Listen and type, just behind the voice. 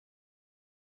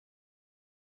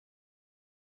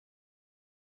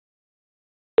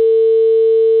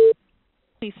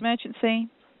Police emergency.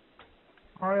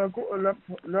 I got a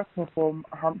letter from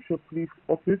Hampshire Police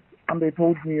Office, and they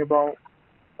told me about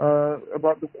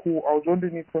the call. I was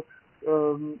wondering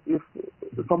if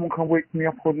someone can wake me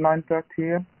up on 9:30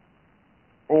 a.m.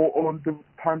 or on the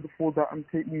time before that and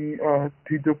take me to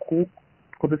the call,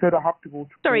 because they said I have to go to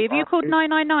court. Sorry, have you called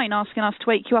 999 asking us to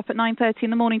wake you up at 9:30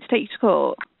 in the morning to take you to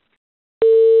court?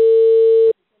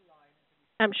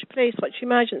 Hampshire Police, what's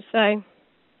your emergency?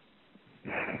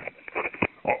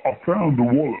 I found the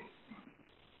wallet.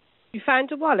 You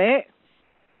found a wallet?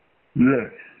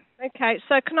 Yes. Okay,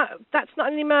 so that's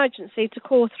not an emergency to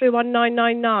call through on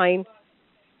 999.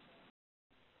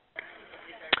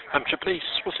 Hampshire Police,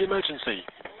 what's the emergency?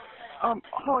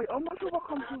 Hi, I'm not sure if I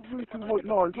come through to the right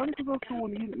lines. Only because I saw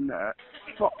on the internet,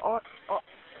 but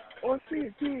I see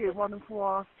a deer running through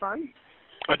our estate.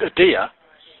 A deer?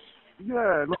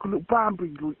 Yeah, like a little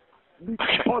Bambi.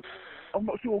 Okay. I'm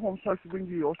not sure if I'm supposed to ring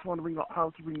you. I was trying to ring up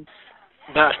how to ring.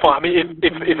 That's fine. I mean,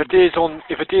 if a deer's on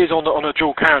a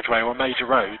dual carriageway or a major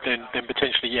road, then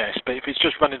potentially yes. But if it's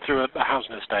just running through a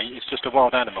housing estate, it's just a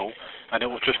wild animal, and it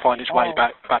will just find its way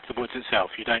back to the woods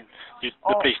itself. The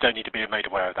police don't need to be made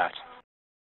aware of that.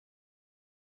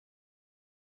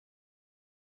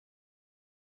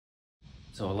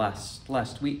 So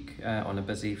last week on a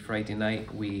busy Friday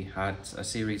night, we had a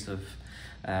series of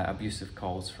abusive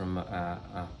calls from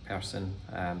a person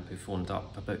who phoned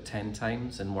up about 10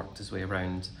 times and worked his way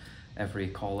around every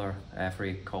caller,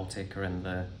 every call taker in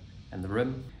the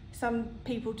room. Some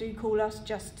people do call us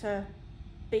just to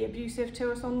be abusive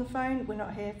to us on the phone. We're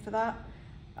not here for that.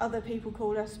 Other people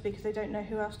call us because they don't know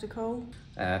who else to call.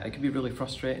 It can be really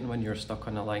frustrating when you're stuck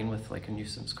on a line with like a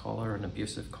nuisance caller or an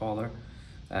abusive caller,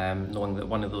 knowing that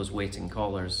one of those waiting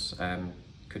callers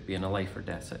could be in a life or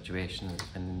death situation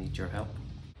and need your help.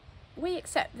 We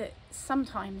accept that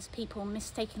sometimes people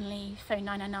mistakenly phone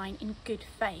 999 in good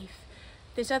faith.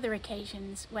 There's other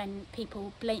occasions when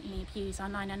people blatantly abuse our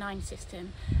 999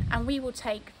 system, and we will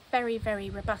take very, very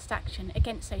robust action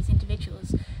against those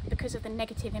individuals because of the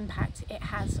negative impact it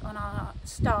has on our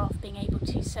staff being able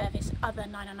to service other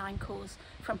 999 calls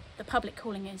from the public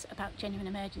calling us about genuine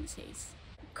emergencies.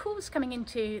 Calls coming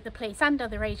into the police and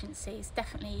other agencies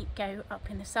definitely go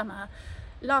up in the summer.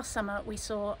 Last summer we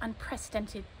saw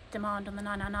unprecedented demand on the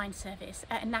 999 service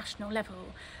at a national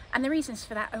level, and the reasons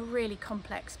for that are really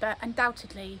complex, but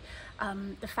undoubtedly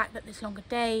the fact that there's longer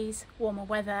days, warmer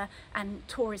weather and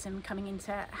tourism coming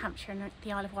into Hampshire and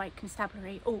the Isle of Wight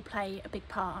Constabulary all play a big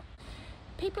part.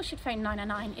 People should phone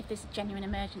 999 if there's a genuine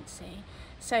emergency.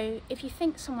 So if you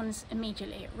think someone's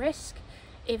immediately at risk,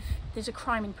 if there's a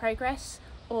crime in progress,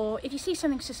 or if you see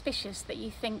something suspicious that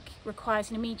you think requires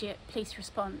an immediate police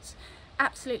response,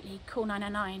 absolutely call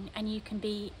 999 and you can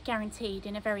be guaranteed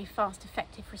in a very fast,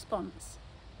 effective response.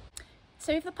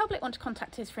 So if the public want to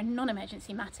contact us for a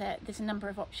non-emergency matter, there's a number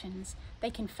of options. They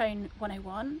can phone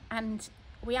 101, and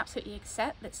we absolutely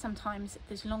accept that sometimes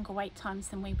there's longer wait times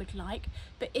than we would like,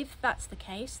 but if that's the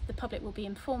case, the public will be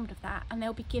informed of that and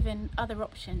they'll be given other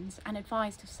options and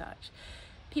advised of such.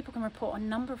 People can report a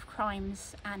number of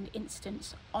crimes and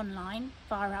incidents online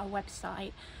via our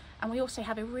website, and we also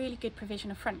have a really good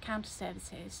provision of front counter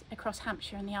services across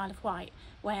Hampshire and the Isle of Wight,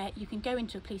 where you can go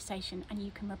into a police station and you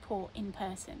can report in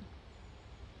person.